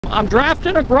I'm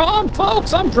drafting a Grom,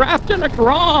 folks. I'm drafting a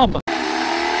Grom.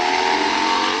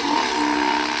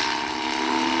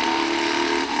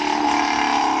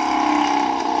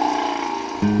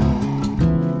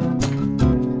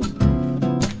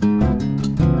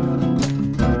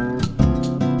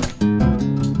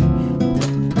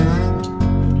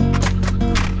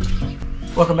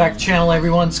 Welcome back to the channel,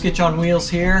 everyone. Skitch on Wheels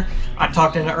here. I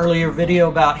talked in an earlier video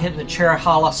about hitting the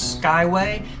Cherohala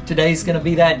Skyway. Today's going to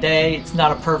be that day. It's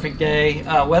not a perfect day.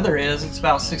 Weather is. It's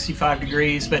about 65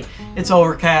 degrees, but it's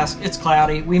overcast. It's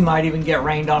cloudy. We might even get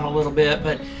rained on a little bit,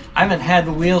 but I haven't had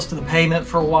the wheels to the pavement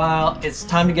for a while. It's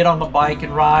time to get on the bike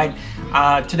and ride.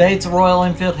 Today it's a Royal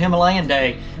Enfield Himalayan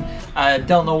day. I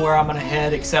don't know where I'm going to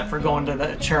head except for going to the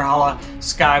Cherohala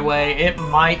Skyway. It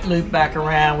might loop back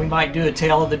around. We might do a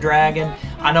Tail of the Dragon.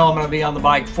 I know I'm going to be on the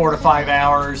bike 4 to 5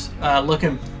 hours.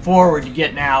 Looking forward to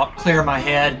getting out, clear my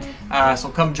head. So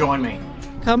come join me.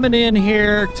 Coming in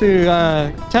here to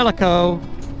Tellico.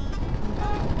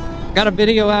 Got a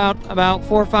video out about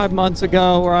 4 or 5 months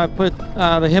ago where I put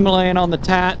the Himalayan on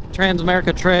the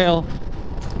Trans-America Trail.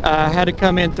 Had to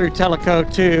come in through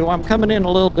Tellico too. I'm coming in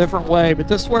a little different way, but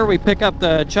this is where we pick up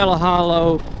the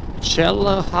Cherohala,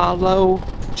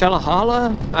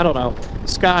 I don't know,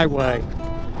 Skyway.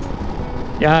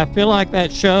 Yeah, I feel like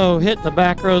that show hitting the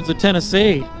back roads of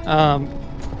Tennessee.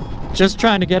 Just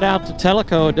trying to get out to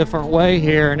Tellico a different way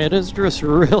here, and it is just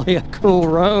really a cool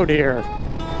road here.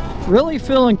 Really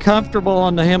feeling comfortable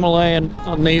on the Himalayan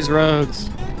on these roads.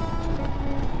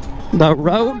 The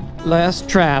road less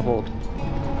traveled.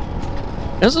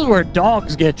 This is where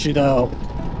dogs get you, though.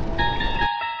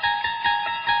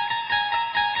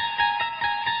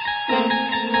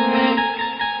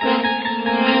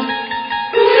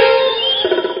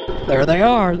 There they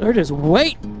are. They're just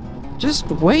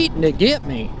waiting to get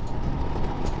me.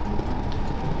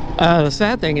 The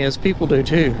sad thing is, people do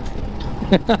too.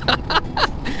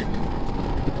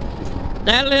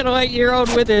 That little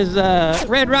 8-year-old with his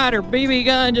Red Ryder BB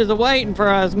gun just waiting for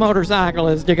us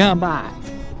motorcyclists to come by.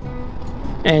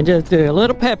 And just do a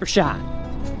little pepper shot.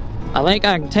 I think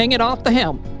I can ting it off the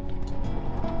helmet.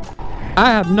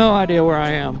 I have no idea where I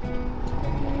am.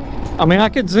 I mean, I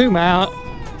could zoom out,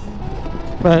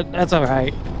 but that's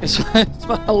alright. It's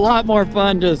a lot more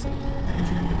fun just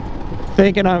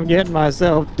thinking I'm getting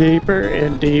myself deeper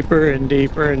and deeper and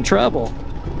deeper in trouble.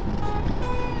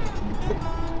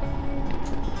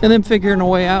 And then figuring a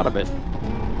way out of it.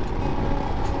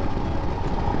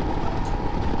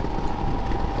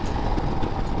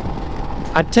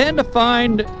 I tend to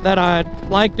find that I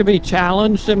like to be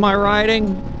challenged in my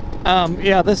riding.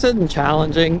 Yeah, this isn't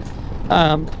challenging.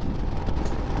 I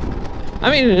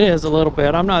mean, it is a little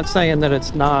bit. I'm not saying that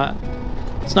it's not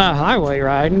highway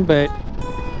riding, but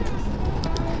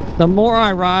the more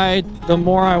I ride, the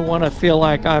more I want to feel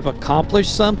like I've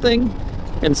accomplished something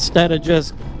instead of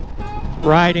just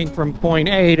riding from point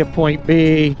A to point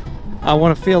B. I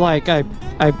want to feel like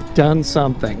I've done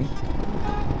something.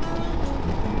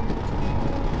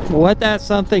 What that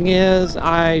something is,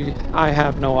 I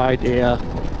have no idea.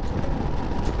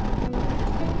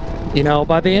 You know,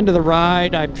 by the end of the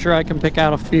ride, I'm sure I can pick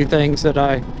out a few things that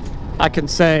I can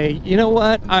say, you know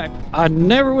what, I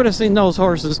never would have seen those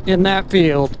horses in that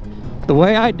field the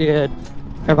way I did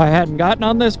if I hadn't gotten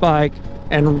on this bike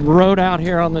and rode out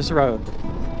here on this road.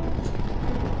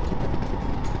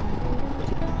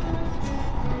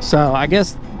 So I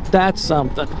guess that's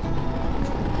something.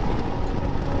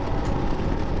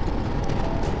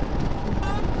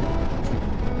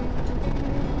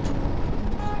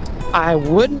 I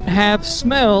wouldn't have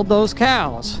smelled those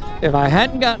cows if I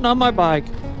hadn't gotten on my bike,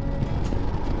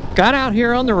 got out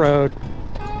here on the road,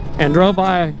 and drove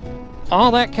by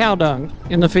all that cow dung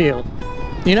in the field.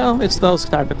 You know, it's those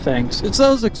type of things. It's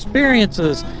those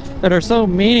experiences that are so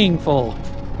meaningful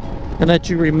and that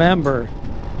you remember.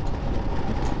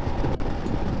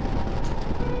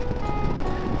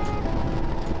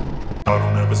 I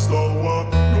don't ever slow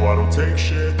up, no I don't take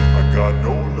shit. I got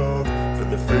no love for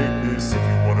the fakeness. If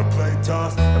you wanna play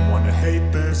tough and wanna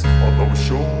hate this, I'll always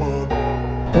show up.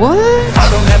 What? I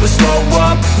don't ever slow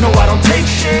up, no I don't take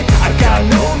shit. I got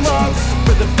no love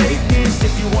for the fakeness.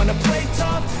 If you wanna play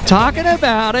tough. Talking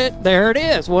about it, there it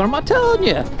is. What am I telling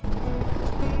you?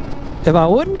 If I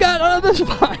wouldn't got on this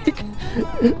bike,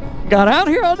 got out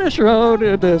here on this road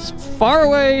in this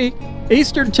faraway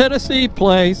eastern Tennessee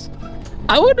place,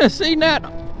 I wouldn't have seen that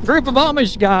group of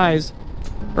Amish guys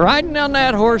riding on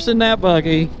that horse in that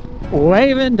buggy,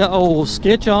 waving to old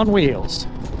Skitch on Wheels.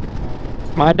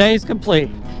 My day's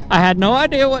complete. I had no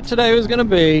idea what today was going to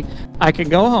be. I can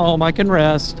go home, I can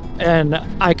rest, and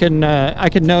I can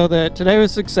know that today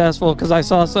was successful because I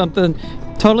saw something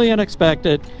totally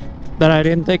unexpected that I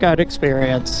didn't think I'd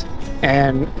experience,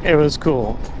 and it was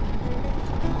cool.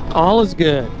 All is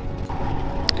good.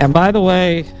 And by the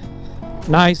way,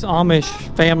 nice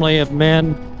Amish family of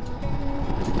men,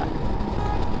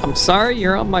 I'm sorry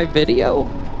you're on my video.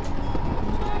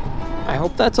 I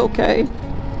hope that's okay.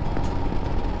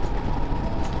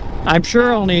 I'm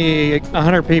sure only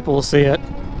 100 people will see it.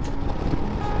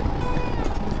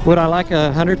 Would I like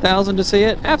 100,000 to see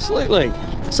it? Absolutely.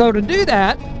 So to do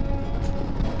that,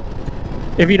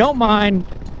 if you don't mind,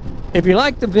 if you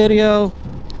like the video,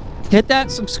 hit that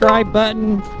subscribe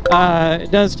button. It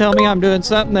does tell me I'm doing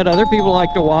something that other people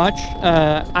like to watch.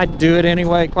 I do it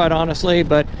anyway, quite honestly,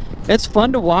 but it's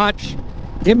fun to watch.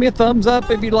 Give me a thumbs up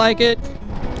if you like it.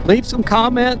 Leave some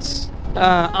comments.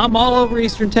 I'm all over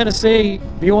Eastern Tennessee.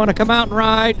 If you want to come out and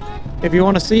ride, if you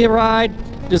want to see a ride,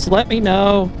 just let me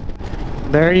know.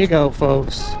 There you go,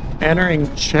 folks. Entering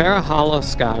Cherohala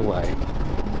Skyway.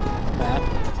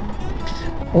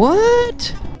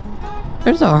 What?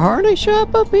 There's a Harley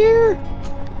shop up here?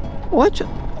 What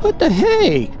the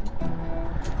hey?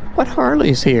 What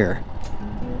Harley's here?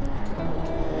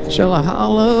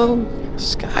 Cherohala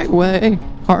Skyway,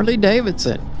 Harley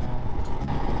Davidson.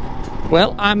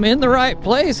 Well, I'm in the right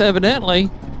place, evidently.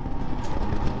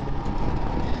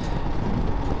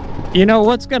 You know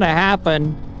what's gonna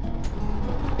happen,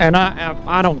 and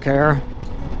I don't care.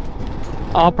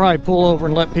 I'll probably pull over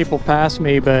and let people pass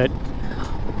me, but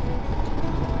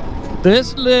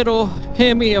this little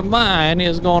Hemi of mine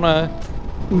is gonna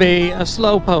be a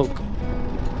slowpoke.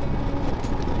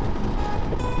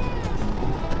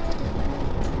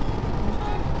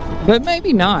 But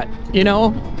maybe not, you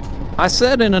know. I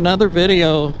said in another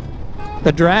video,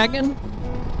 the Dragon,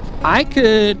 I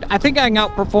think I can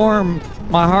outperform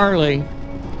my Harley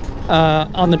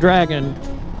on the Dragon,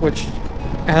 which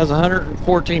has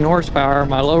 114 horsepower,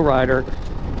 my lowrider,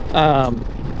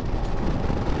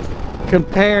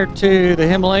 compared to the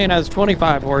Himalayan has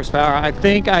 25 horsepower. I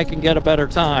think I can get a better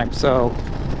time, so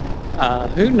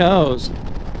who knows?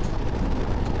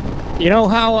 You know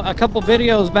how a couple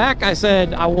videos back I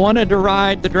said I wanted to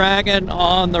ride the Dragon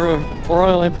on the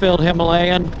Royal Enfield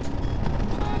Himalayan?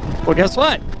 Well, guess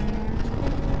what?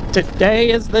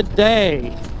 Today is the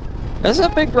day. That's a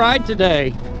big ride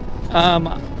today.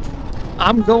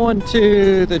 I'm going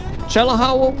to the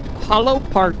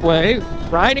Cherohala Parkway,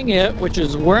 riding it, which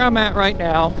is where I'm at right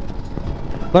now,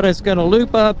 but it's going to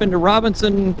loop up into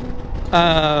Robinson,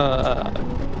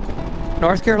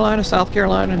 North Carolina, South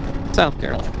Carolina,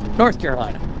 North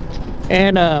Carolina.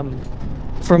 And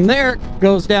from there it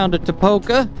goes down to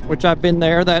Topoka, which I've been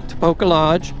there, that Topoka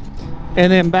Lodge,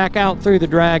 and then back out through the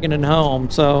Dragon and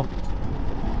home. So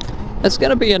it's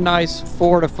going to be a nice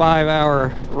 4 to 5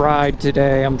 hour ride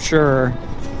today, I'm sure.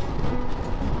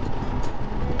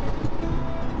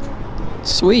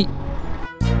 Sweet.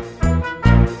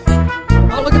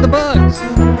 Oh, look at the bugs.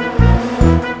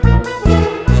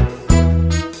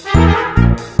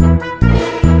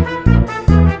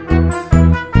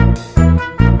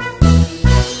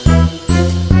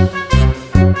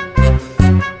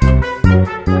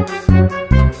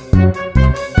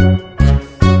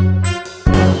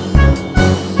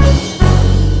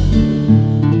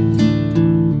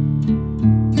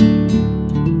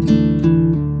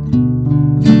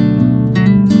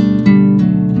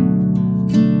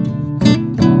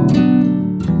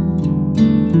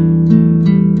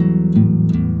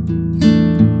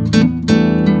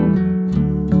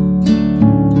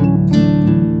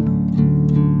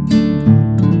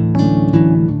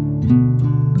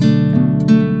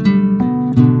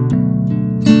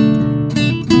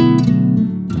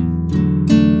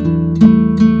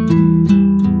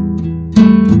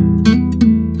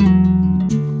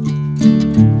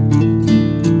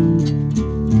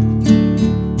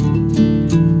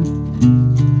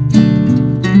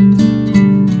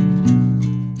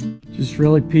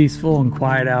 Really peaceful and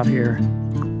quiet out here.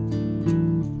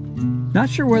 Not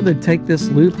sure whether to take this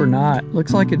loop or not.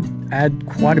 Looks like it'd add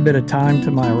quite a bit of time to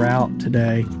my route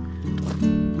today.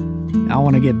 I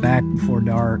want to get back before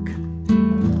dark.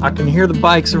 I can hear the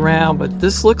bikes around, but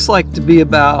this looks like to be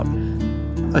about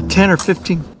a 10 or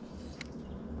 15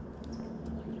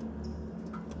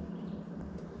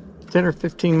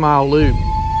 mile loop.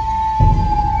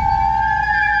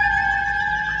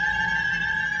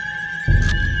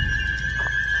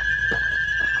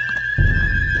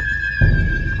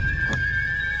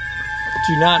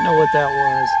 Do not know what that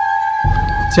was.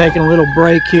 Taking a little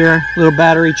break here, little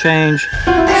battery change.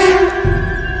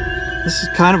 This is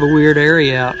kind of a weird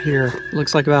area out here.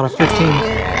 Looks like about a 15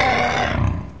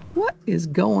 is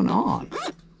going on?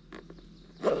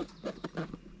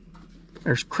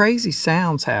 There's crazy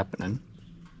sounds happening.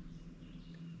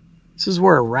 This is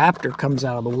where a raptor comes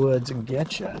out of the woods and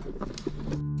gets you.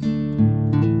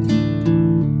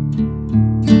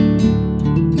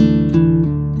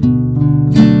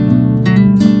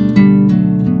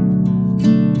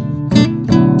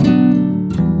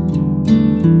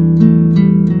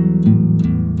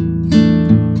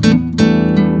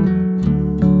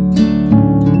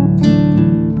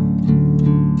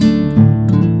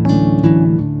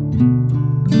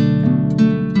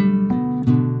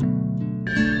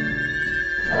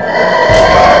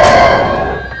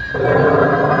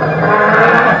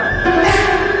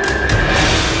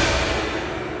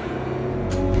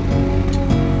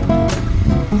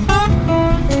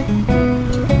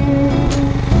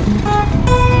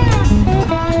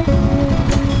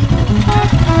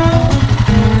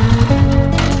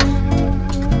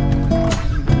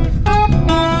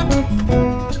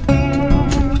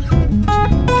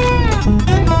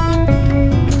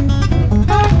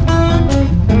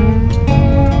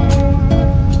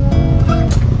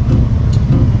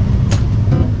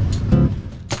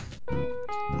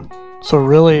 So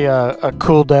really a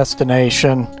cool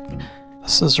destination.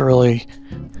 This is really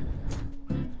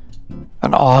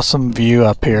an awesome view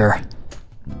up here.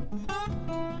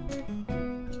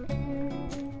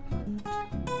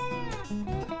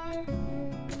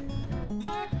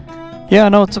 Yeah, I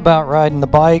know it's about riding the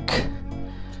bike,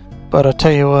 but I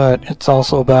tell you what, it's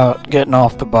also about getting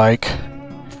off the bike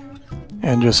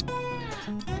and just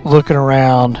looking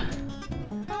around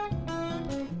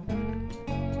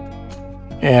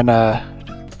and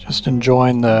just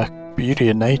enjoying the beauty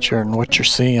of nature and what you're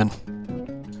seeing.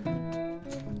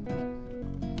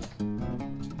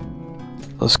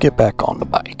 Let's get back on the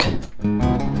bike.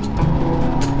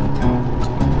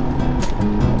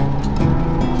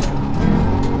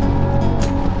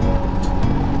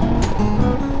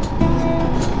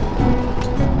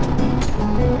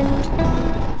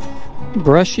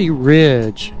 Brushy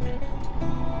Ridge.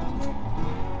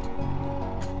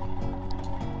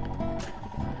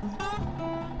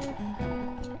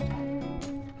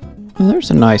 Well,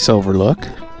 there's a nice overlook.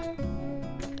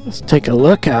 Let's take a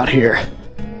look out here.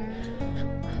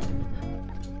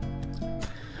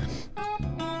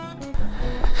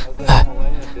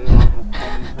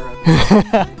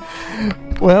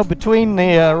 Well, between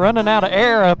the running out of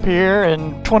air up here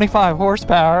and 25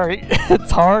 horsepower,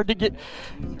 it's hard to get.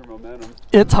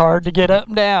 It's hard to get up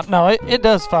and down. No, it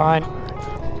does fine.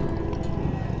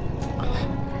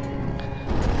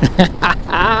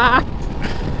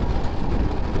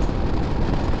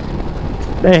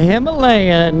 The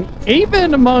Himalayan,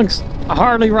 even amongst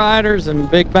Harley riders and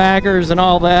big baggers and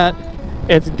all that,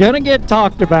 it's gonna get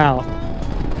talked about.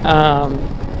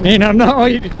 You know, no,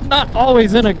 not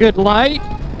always in a good light,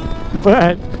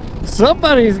 but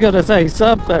somebody's gonna say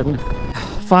something.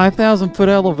 5,000 foot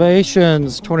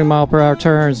elevations, 20 mile per hour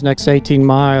turns, next 18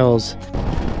 miles.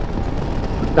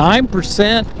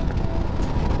 9%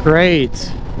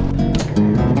 grades.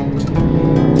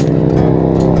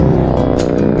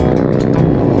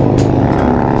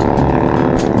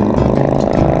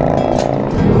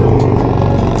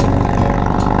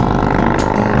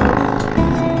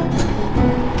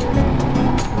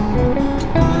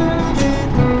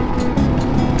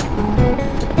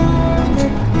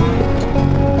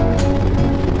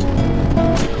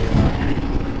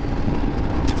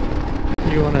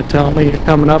 You want to tell me you're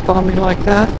coming up on me like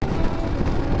that?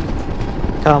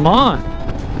 Come on.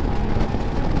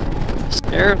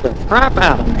 Scared the crap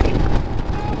out of me.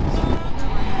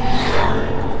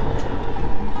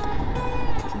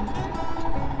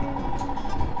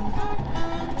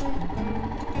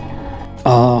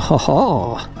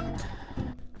 Oh,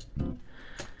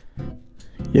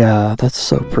 yeah, that's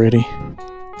so pretty.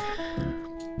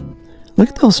 Look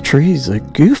at those trees, they're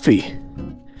goofy.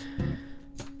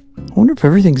 I wonder if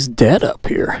everything's dead up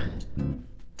here.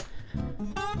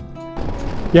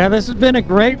 Yeah, this has been a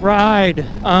great ride.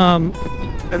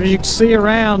 As you can see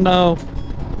around though,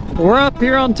 we're up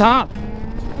here on top.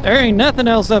 There ain't nothing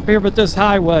else up here but this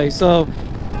highway, so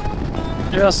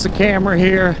just the camera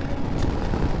here.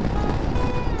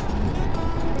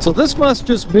 So this must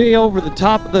just be over the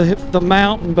top of the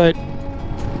mountain, but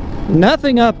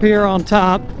nothing up here on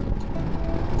top.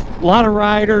 A lot of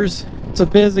riders. It's a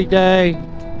busy day.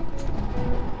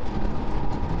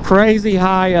 Crazy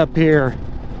high up here.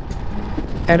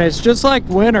 And it's just like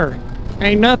winter.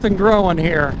 Ain't nothing growing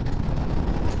here.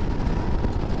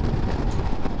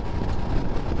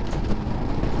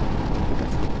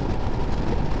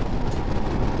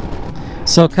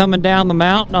 So coming down the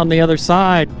mountain on the other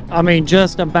side, I mean,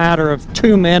 just a matter of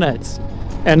 2 minutes.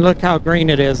 And look how green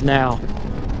it is now.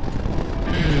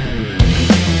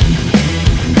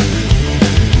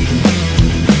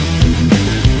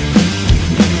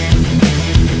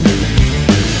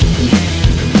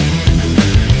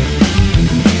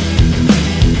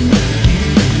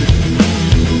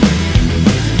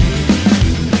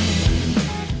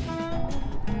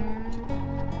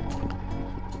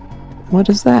 What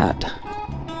is that?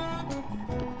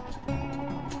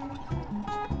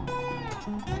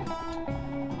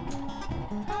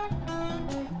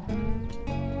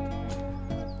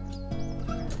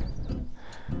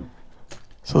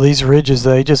 So these ridges,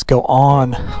 they just go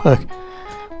on. Look,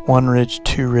 1 ridge,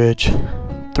 2 ridge,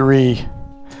 3,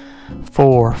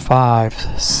 4, 5,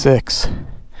 6.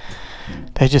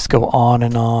 They just go on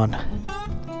and on.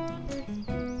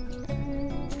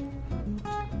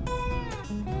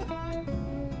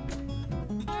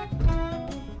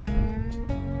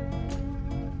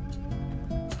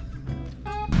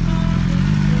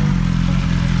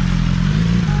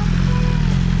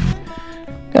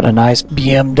 Got a nice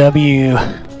BMW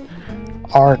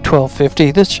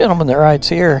R1250. This gentleman that rides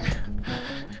here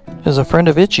is a friend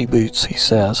of Itchy Boots, he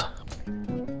says.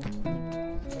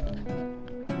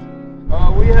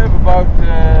 We have about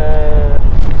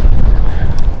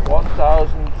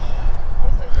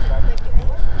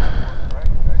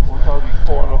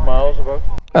 1,400 miles about.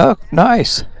 Oh,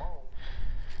 nice.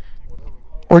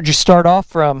 Where'd you start off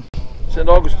from? St.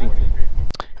 Augustine.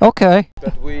 Okay.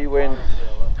 But we went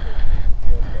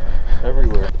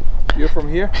everywhere. You're from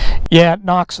here? Yeah,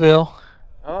 Knoxville.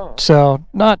 Oh. So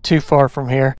not too far from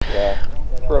here. Yeah.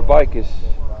 For a bike is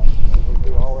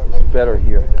better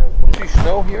here. Do you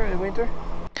snow here in the winter?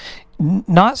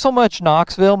 Not so much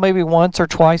Knoxville, maybe once or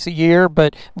twice a year,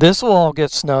 but this will all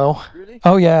get snow. Really?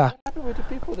 Oh yeah. What happened with the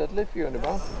people that live here in the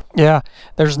mountain? Yeah,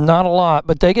 there's not a lot,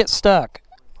 but they get stuck.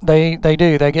 They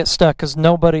do. They get stuck because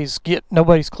nobody's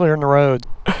clearing the roads.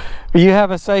 You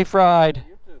have a safe ride.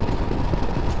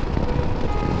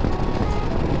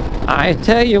 I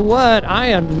tell you what, I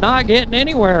am not getting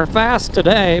anywhere fast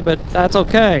today, but that's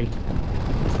okay.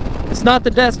 It's not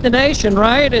the destination,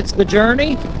 right? It's the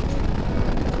journey.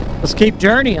 Let's keep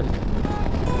journeying.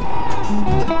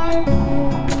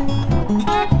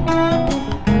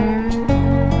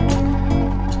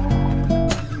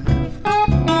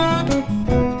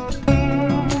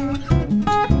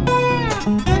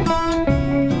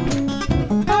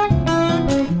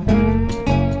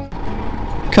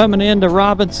 Coming into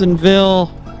Robinsonville,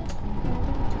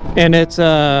 and it's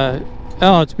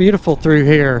it's beautiful through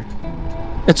here.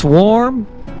 It's warm,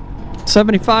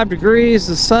 75 degrees,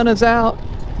 the sun is out.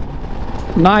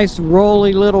 Nice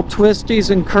rolly little twisties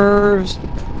and curves.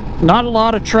 Not a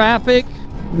lot of traffic,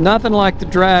 nothing like the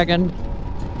Dragon.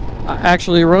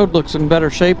 Actually, the road looks in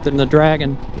better shape than the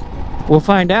Dragon. We'll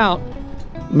find out.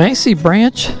 Macy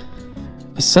Branch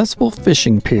Accessible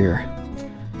Fishing Pier,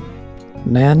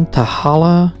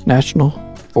 Nantahala National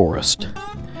Forest.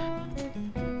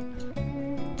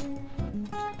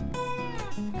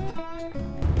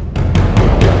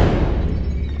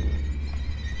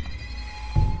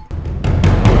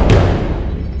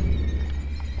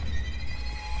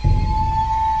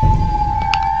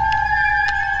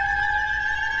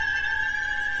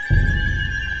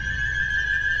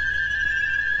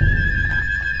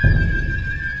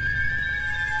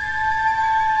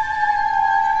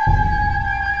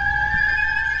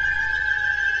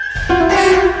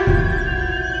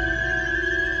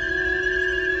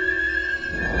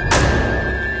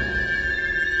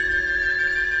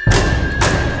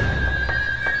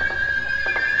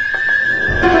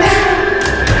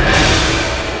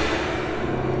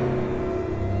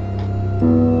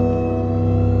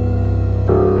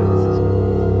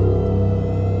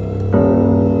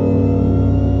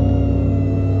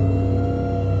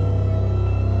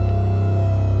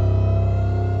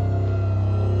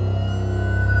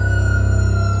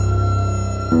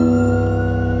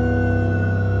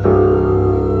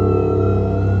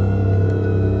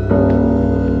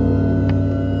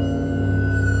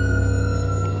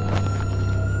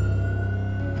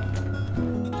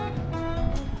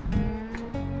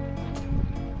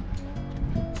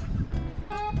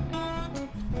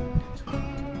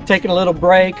 Taking a little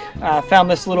break, found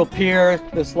this little pier,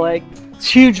 this lake. It's a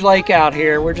huge lake out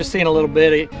here. We're just seeing a little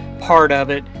bit part of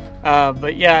it.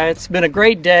 But yeah, it's been a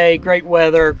great day, great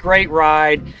weather, great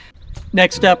ride.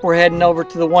 Next up, we're heading over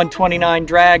to the 129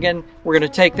 Dragon. We're gonna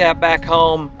take that back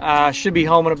home. Should be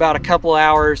home in about a couple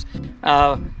hours.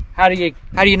 How do you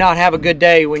not have a good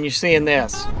day when you're seeing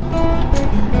this?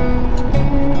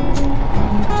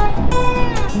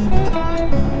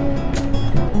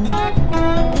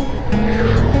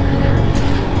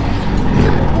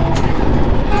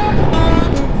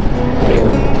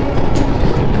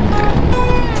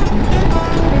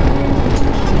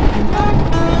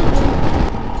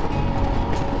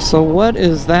 So what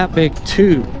is that big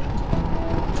tube?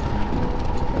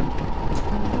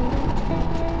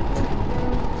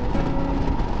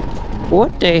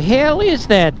 What the hell is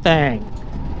that thing?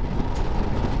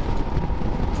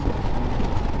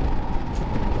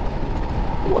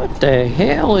 What the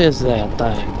hell is that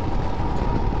thing?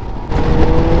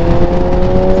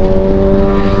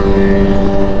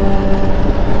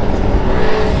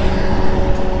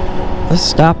 Let's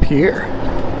stop here.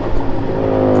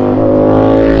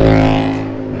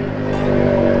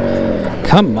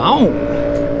 Come on.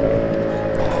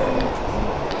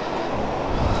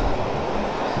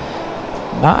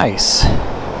 Nice.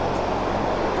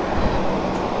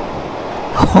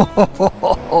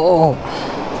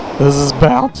 This is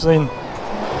bouncing.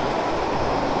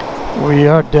 We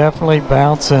are definitely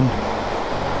bouncing.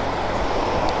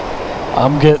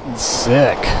 I'm getting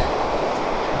sick.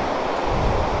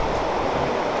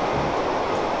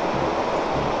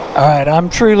 Alright, I'm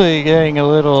truly getting a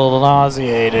little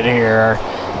nauseated here,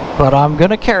 but I'm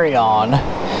gonna carry on.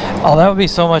 Oh, that would be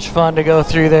so much fun to go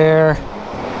through there.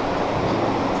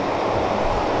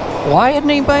 Why isn't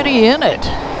anybody in it?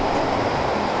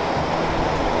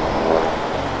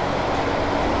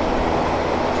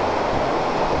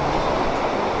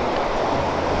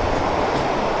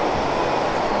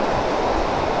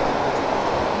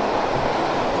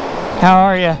 How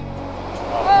are you?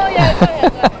 Oh, yeah, go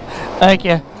ahead, go ahead. Thank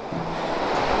you.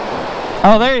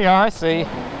 Oh, there you are, I see.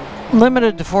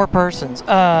 Limited to 4 persons.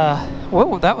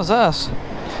 Whoa, that was us.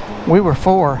 We were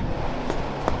 4.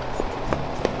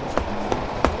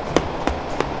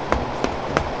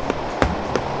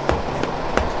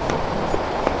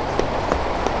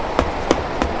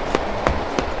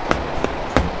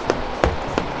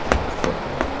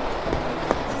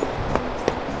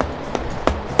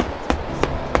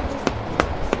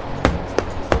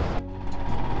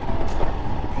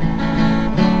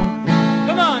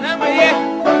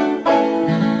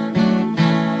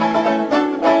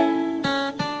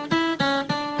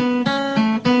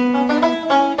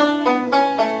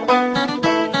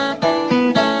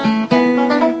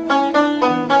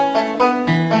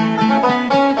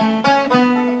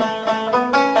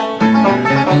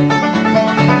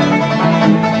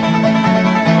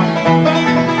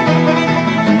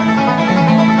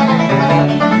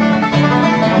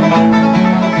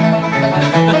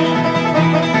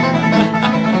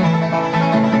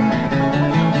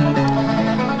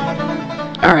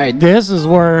 Alright, this is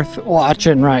worth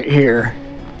watching right here.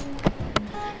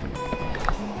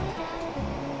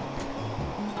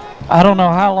 I don't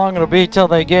know how long it'll be till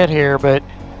they get here, but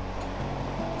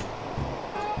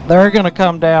they're gonna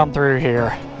come down through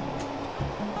here.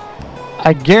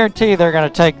 I guarantee they're gonna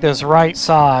take this right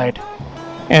side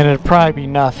and it'll probably be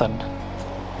nothing.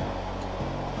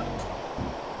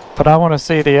 But I want to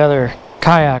see the other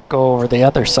kayak go over the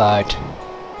other side.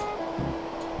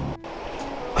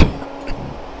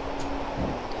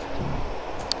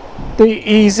 The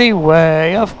easy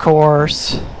way, of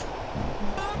course.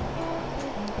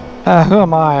 Who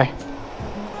am I?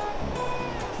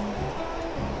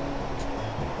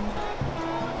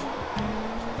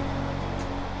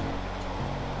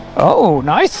 Oh,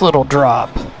 nice little drop.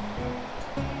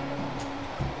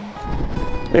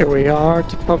 Here we are,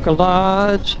 Cherohala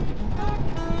Lodge.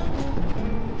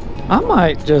 I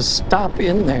might just stop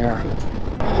in there.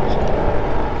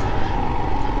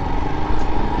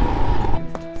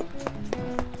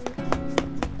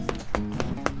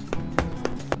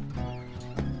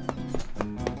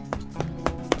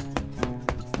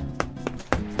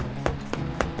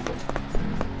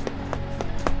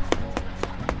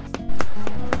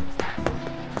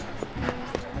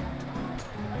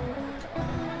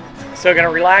 So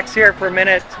gonna relax here for a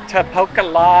minute,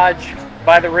 Cherohala Lodge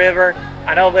by the river.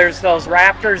 I know there's those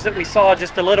raptors that we saw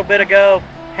just a little bit ago.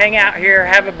 Hang out here,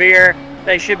 have a beer.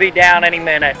 They should be down any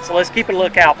minute. So let's keep a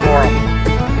lookout for them.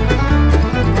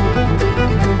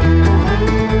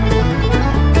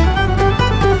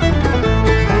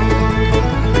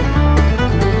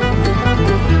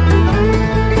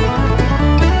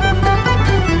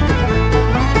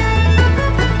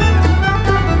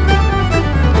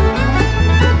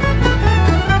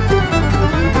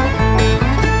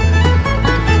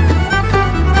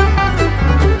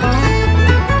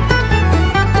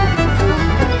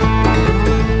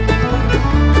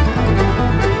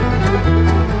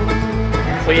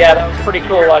 So yeah, that was pretty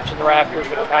cool watching the raptors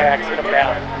with the kayaks come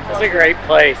down. It's a great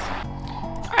place.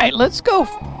 Alright, let's go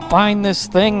find this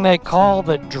thing they call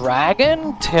the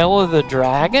dragon? Tail of the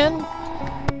dragon?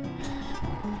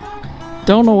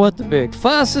 Don't know what the big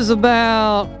fuss is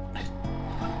about.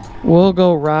 We'll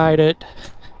go ride it.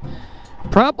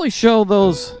 Probably show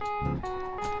those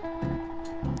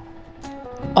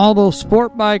all those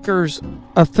sport bikers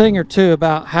a thing or two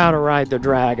about how to ride the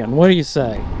Dragon. What do you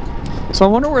say? So I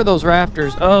wonder where those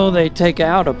Raptors, oh, they take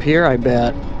out up here, I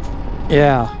bet.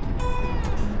 Yeah.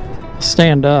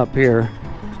 Stand up here.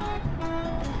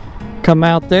 Come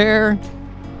out there.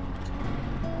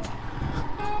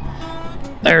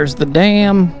 There's the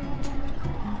dam.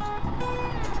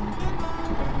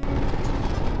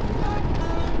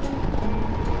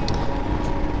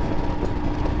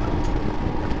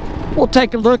 We'll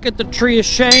take a look at the Tree of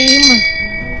Shame.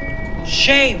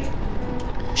 Shame.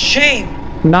 Shame.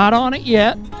 Not on it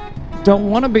yet. Don't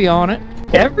want to be on it.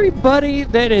 Everybody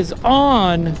that is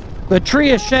on the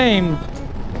Tree of Shame,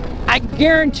 I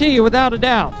guarantee you without a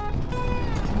doubt,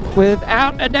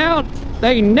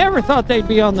 they never thought they'd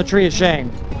be on the Tree of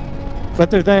Shame.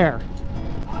 But they're there.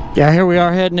 Yeah, here we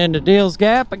are heading into Deals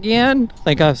Gap again. I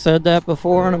think I've said that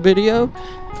before in a video.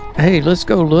 Hey, let's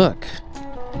go look.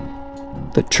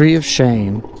 The Tree of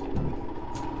Shame.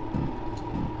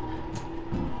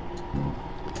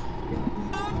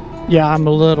 Yeah, I'm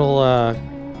a little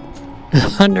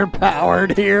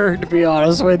underpowered here, to be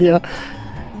honest with you,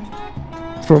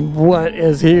 from what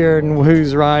is here and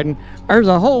who's riding. There's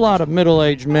a whole lot of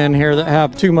middle-aged men here that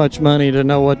have too much money to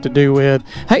know what to do with.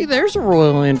 Hey, there's a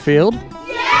Royal Enfield.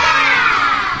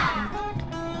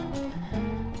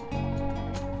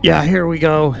 Yeah, here we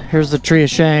go. Here's the Tree of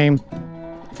Shame.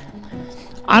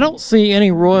 I don't see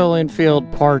any Royal Enfield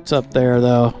parts up there,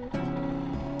 though.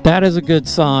 That is a good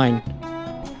sign.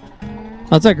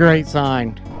 That's a great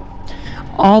sign.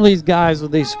 All these guys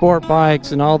with these sport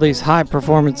bikes and all these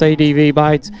high-performance ADV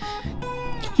bikes,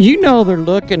 you know they're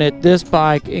looking at this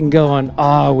bike and going,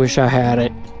 oh, I wish I had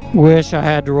it. Wish I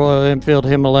had the Royal Enfield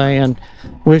Himalayan.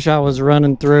 Wish I was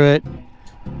running through it.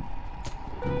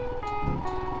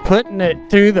 Putting it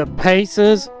through the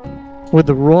paces with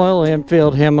the Royal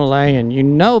Enfield Himalayan. You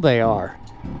know they are.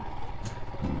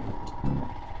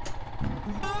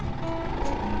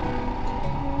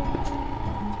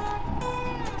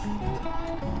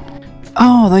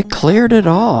 Oh, they cleared it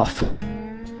off.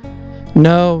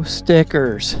 No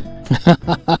stickers.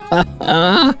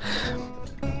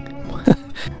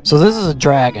 So this is a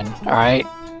Dragon, alright?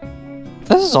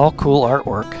 This is all cool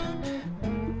artwork.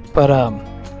 But,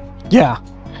 yeah.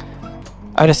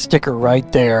 I had a sticker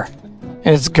right there.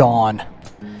 And it's gone.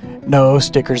 No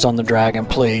stickers on the Dragon,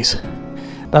 please.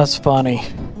 That's funny.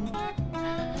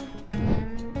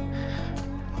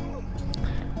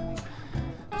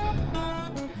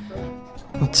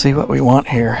 Let's see what we want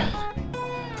here.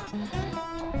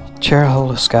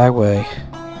 Cherohala Skyway.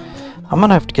 I'm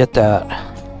gonna have to get that.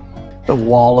 The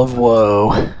Wall of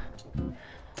Woe.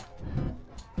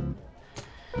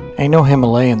 Ain't no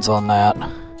Himalayans on that.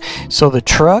 So the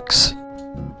trucks,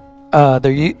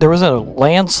 there was a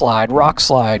landslide, rock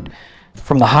slide,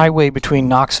 from the highway between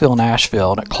Knoxville and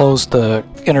Asheville, and it closed the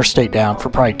interstate down for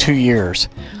probably 2 years.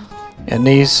 And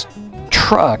these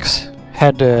trucks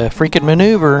had to freaking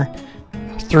maneuver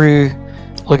through,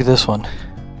 look at this one.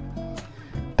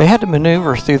 They had to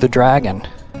maneuver through the Dragon.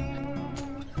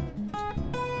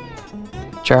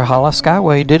 Cherohala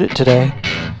Skyway did it today.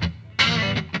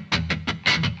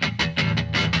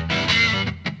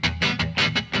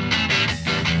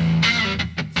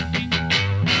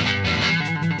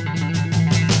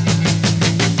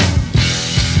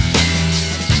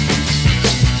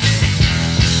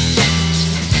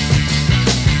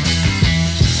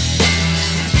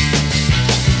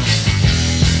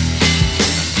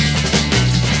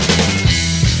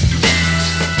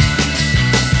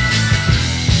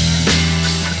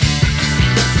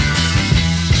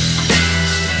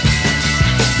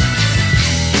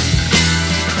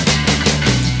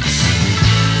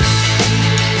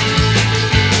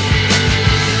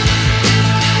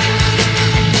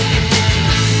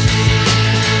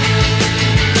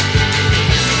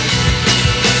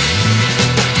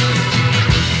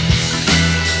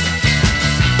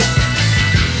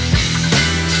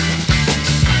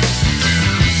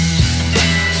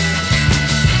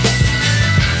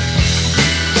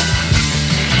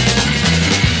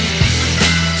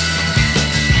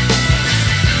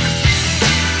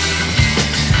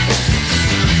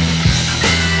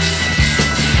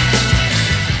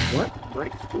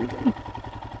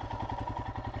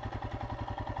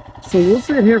 So we'll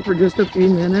sit here for just a few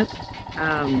minutes.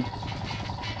 I'm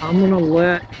gonna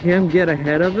let him get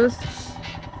ahead of us.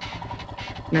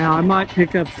 Now I might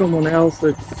pick up someone else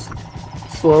that's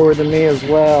slower than me as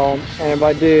well, and if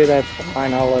I do, that's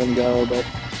fine, I'll let him go, but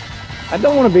I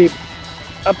don't want to be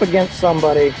up against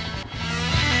somebody.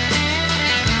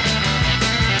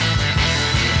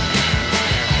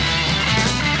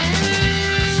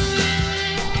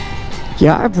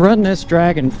 Yeah, I've run this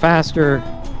Dragon faster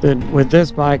than with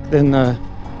this bike than the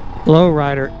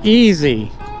lowrider.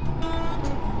 Easy.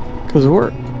 Cause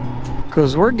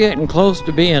we're getting close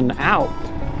to being out.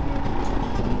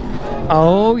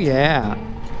 Oh yeah.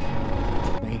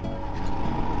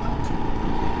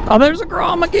 Oh, there's a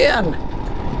Grom again.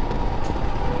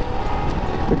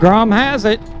 The Grom has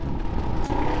it.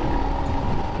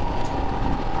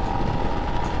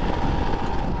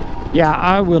 Yeah,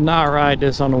 I will not ride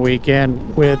this on the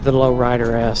weekend with the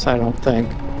Lowrider S, I don't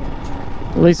think.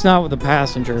 At least not with a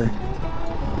passenger.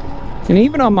 And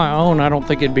even on my own, I don't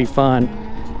think it'd be fun.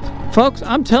 Folks,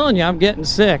 I'm telling you, I'm getting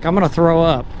sick. I'm gonna throw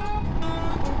up.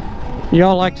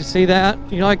 Y'all like to see that?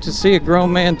 You like to see a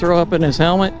grown man throw up in his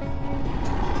helmet?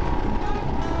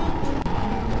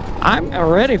 I'm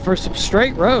ready for some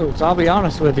straight roads, I'll be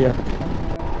honest with you.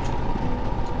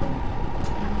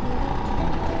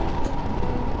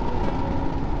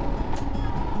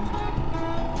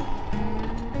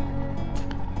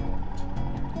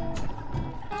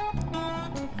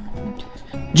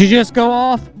 Did you just go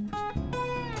off?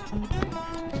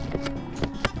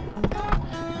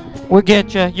 We'll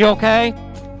get you. You okay?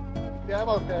 Yeah, I'm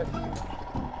okay.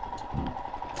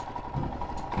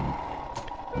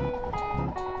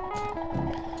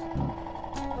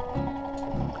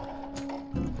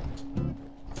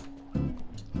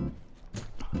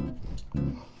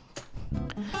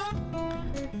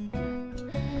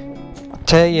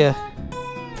 Tell you,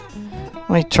 let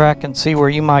me track and see where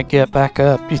you might get back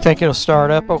up. Do you think it'll start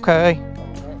up okay?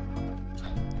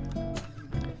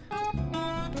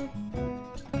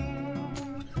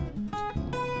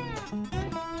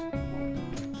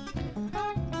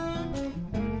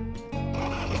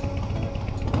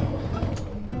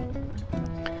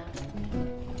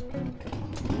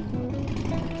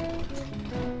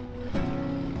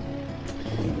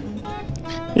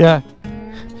 Yeah.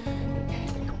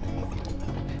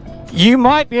 You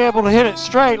might be able to hit it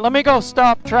straight. Let me go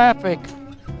stop traffic.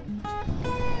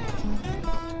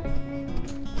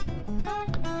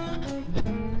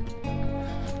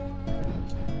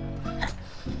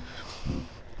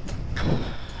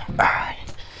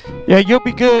 Yeah, you'll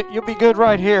be good. You'll be good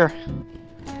right here.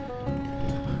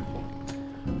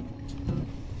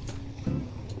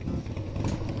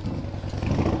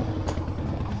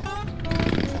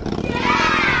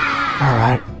 All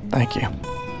right, thank you.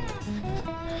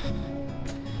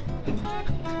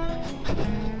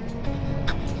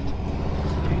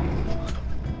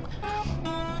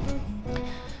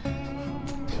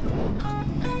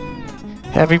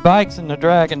 Heavy bikes and the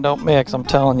Dragon don't mix, I'm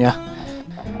telling you.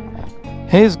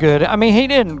 He's good. I mean, he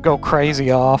didn't go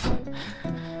crazy off.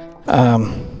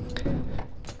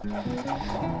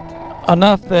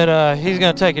 Enough that he's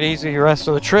going to take it easy the rest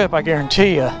of the trip, I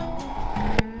guarantee you.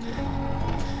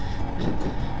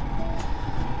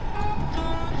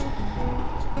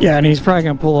 Yeah, and he's probably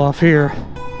going to pull off here.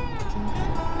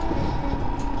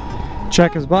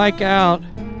 Check his bike out.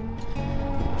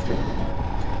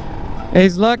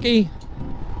 He's lucky.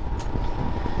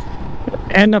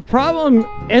 And the problem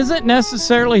isn't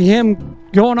necessarily him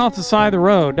going off the side of the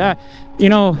road. You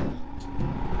know,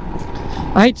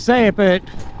 I hate to say it, but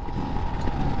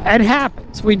it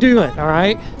happens. We do it, all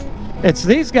right? It's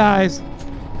these guys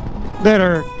that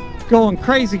are going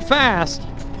crazy fast.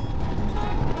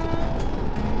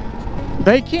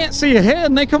 They can't see ahead,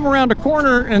 and they come around a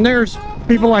corner, and there's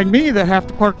people like me that have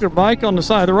to park their bike on the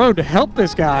side of the road to help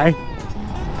this guy.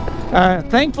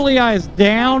 Thankfully, I was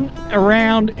down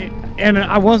around, and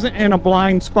I wasn't in a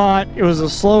blind spot. It was a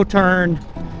slow turn,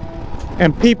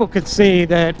 and people could see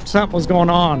that something was going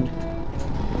on.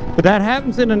 But that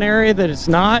happens in an area that it's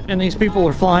not, and these people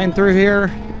are flying through here.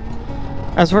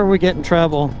 That's where we get in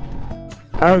trouble.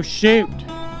 Oh, shoot.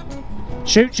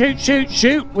 Shoot, shoot, shoot,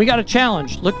 shoot. We got a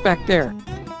challenge. Look back there.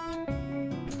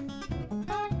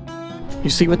 You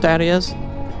see what that is?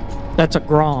 That's a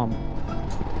Grom.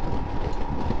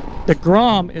 The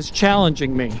Grom is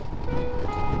challenging me.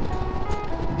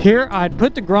 Here, I'd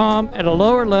put the Grom at a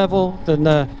lower level than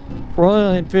the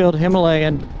Royal Enfield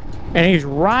Himalayan, and he's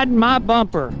riding my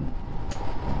bumper.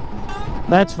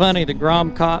 That's funny, the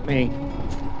Grom caught me.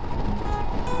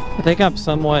 I think I'm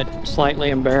somewhat slightly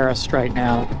embarrassed right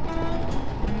now.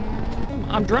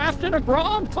 I'm drafting a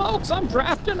Grom, folks. I'm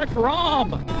drafting a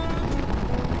Grom.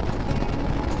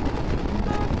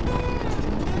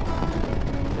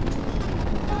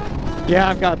 Yeah,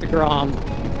 I've got the Grom.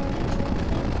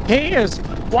 He is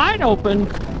wide open,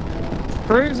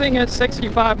 cruising at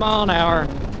 65 miles an hour,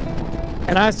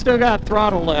 and I still got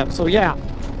throttle left. So yeah,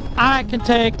 I can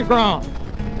take the Grom.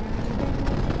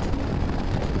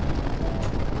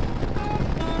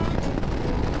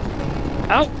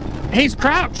 Oh, He's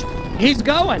crouched. He's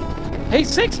going. He's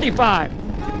 65.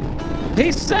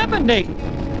 He's 70.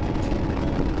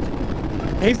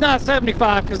 He's not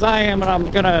 75 because I am, and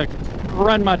I'm gonna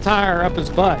run my tire up his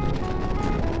butt.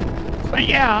 But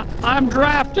yeah, I'm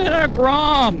drafting a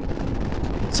Grom.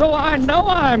 So I know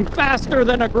I'm faster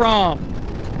than a Grom.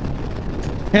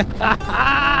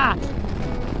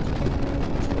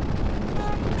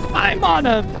 I'm on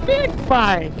a big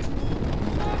bike.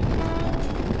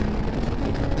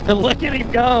 Look at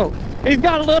him go. He's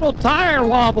got a little tire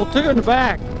wobble too in the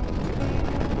back.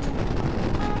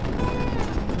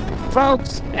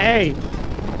 Folks, hey,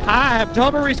 I have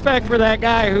total respect for that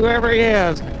guy, whoever he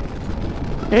is.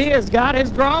 He has got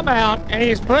his Grom out and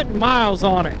he's putting miles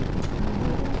on it.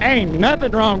 Ain't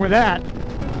nothing wrong with that.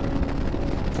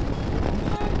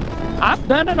 I've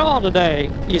done it all today.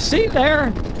 You see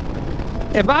there?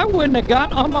 If I wouldn't have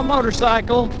got on my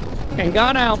motorcycle and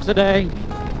gone out today,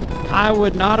 I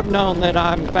would not have known that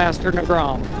I'm faster than a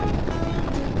Grom.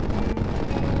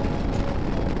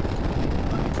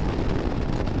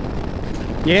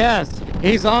 Yes,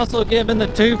 he's also given the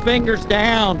 2 fingers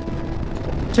down,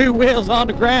 2 wheels on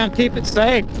the ground, keep it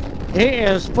safe. He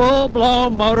is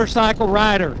full-blown motorcycle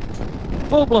rider.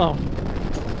 Full-blown.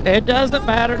 It doesn't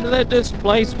matter to the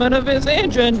displacement of his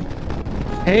engine.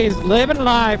 He's living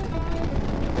life,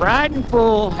 riding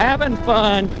full, having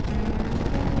fun,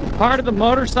 part of the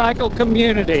motorcycle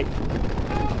community.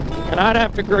 And I'd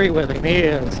have to agree with him, he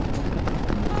is.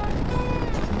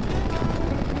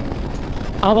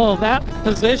 Although that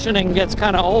positioning gets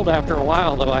kind of old after a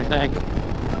while, though, I think.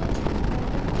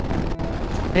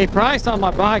 He priced on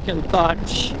my bike and thought,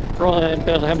 Royal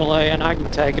Enfield Himalayan, I can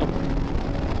take him.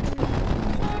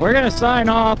 We're going to sign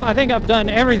off. I think I've done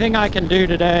everything I can do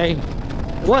today.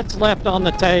 What's left on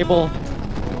the table?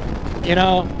 You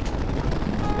know,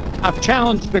 I've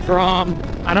challenged the Grom.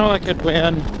 I know I could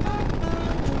win.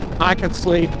 I could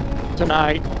sleep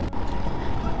tonight.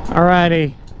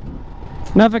 Alrighty.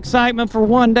 Enough excitement for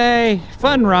one day.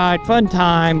 Fun ride, fun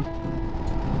time.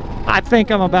 I think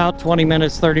I'm about 20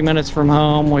 minutes, 30 minutes from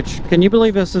home, which, can you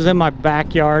believe this is in my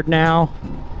backyard now?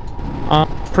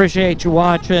 Appreciate you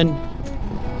watching.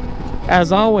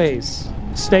 As always,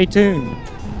 stay tuned.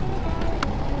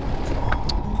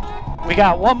 We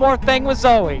got one more thing with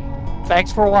Zoe.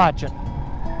 Thanks for watching.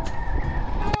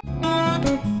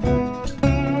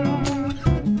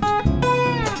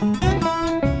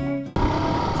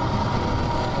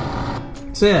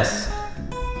 Sis,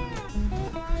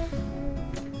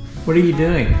 what are you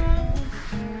doing?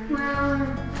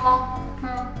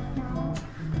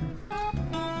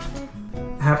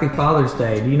 Happy Father's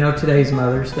Day. Do you know today's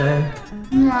Mother's Day?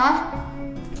 Yeah.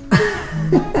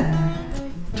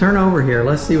 Turn over here.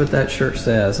 Let's see what that shirt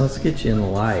says. Let's get you in the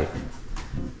light.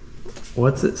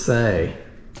 What's it say?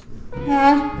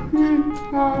 Happy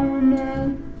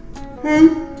Father's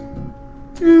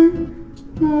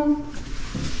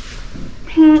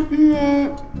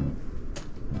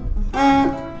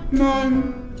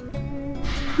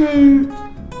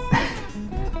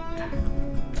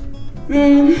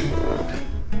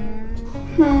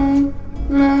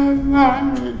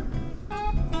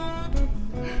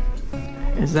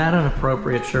Is that an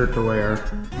appropriate shirt to wear?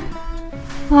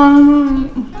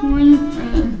 I'm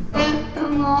sleeping. It's a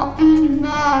lot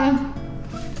inside.